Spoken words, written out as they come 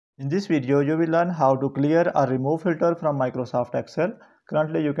In this video, you will learn how to clear or remove filter from Microsoft Excel.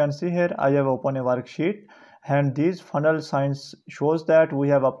 Currently, you can see here I have opened a worksheet and these funnel signs shows that we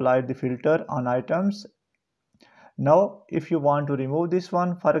have applied the filter on items. Now, if you want to remove this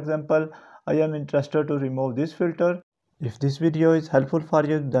one, for example, I am interested to remove this filter. If this video is helpful for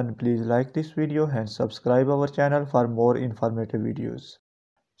you, then please like this video and subscribe our channel for more informative videos.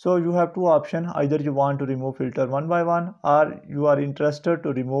 So you have two options, either you want to remove filter one by one or you are interested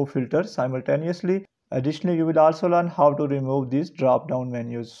to remove filters simultaneously. Additionally, you will also learn how to remove these drop down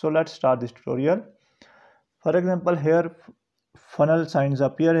menus. So let's start this tutorial. For example, here funnel signs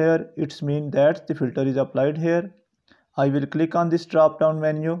appear here. It means that the filter is applied here. I will click on this drop down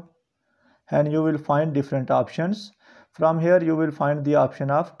menu and you will find different options. From here you will find the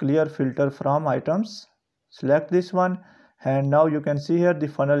option of clear filter from items. Select this one. And now you can see here the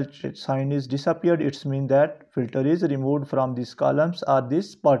funnel sign is disappeared. It means that filter is removed from these columns or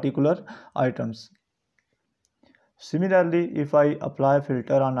these particular items. Similarly, if I apply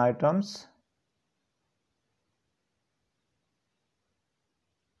filter on items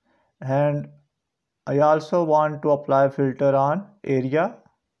and I also want to apply filter on area,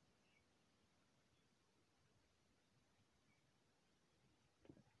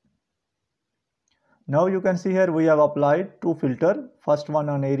 now you can see here we have applied two filters, first one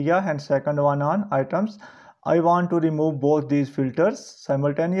on area and second one on items. I want to remove both these filters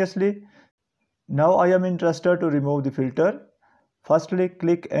simultaneously. Now I am interested to remove the filter. Firstly,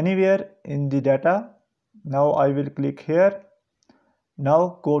 click anywhere in the data. Now I will click here.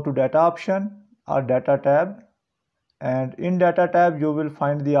 Now go to data option or data tab, and in data tab you will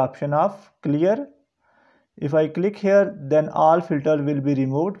find the option of clear. If I click here, then all filters will be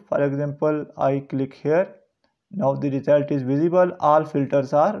removed. For example, I click here. Now the result is visible. All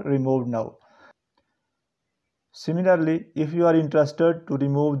filters are removed now. Similarly, if you are interested to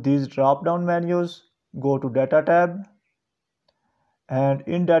remove these drop down menus, go to data tab. And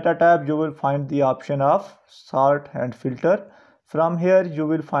in data tab, you will find the option of sort and filter. From here, you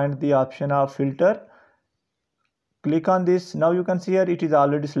will find the option of filter. Click on this. Now you can see here it is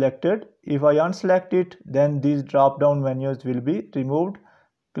already selected. If I unselect it, then these drop down menus will be removed.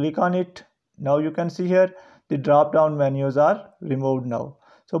 Click on it. Now you can see here the drop down menus are removed now.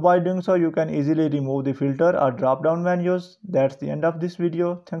 So by doing so, you can easily remove the filter or drop down menus. That's the end of this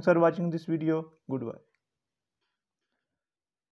video. Thanks for watching this video. Goodbye.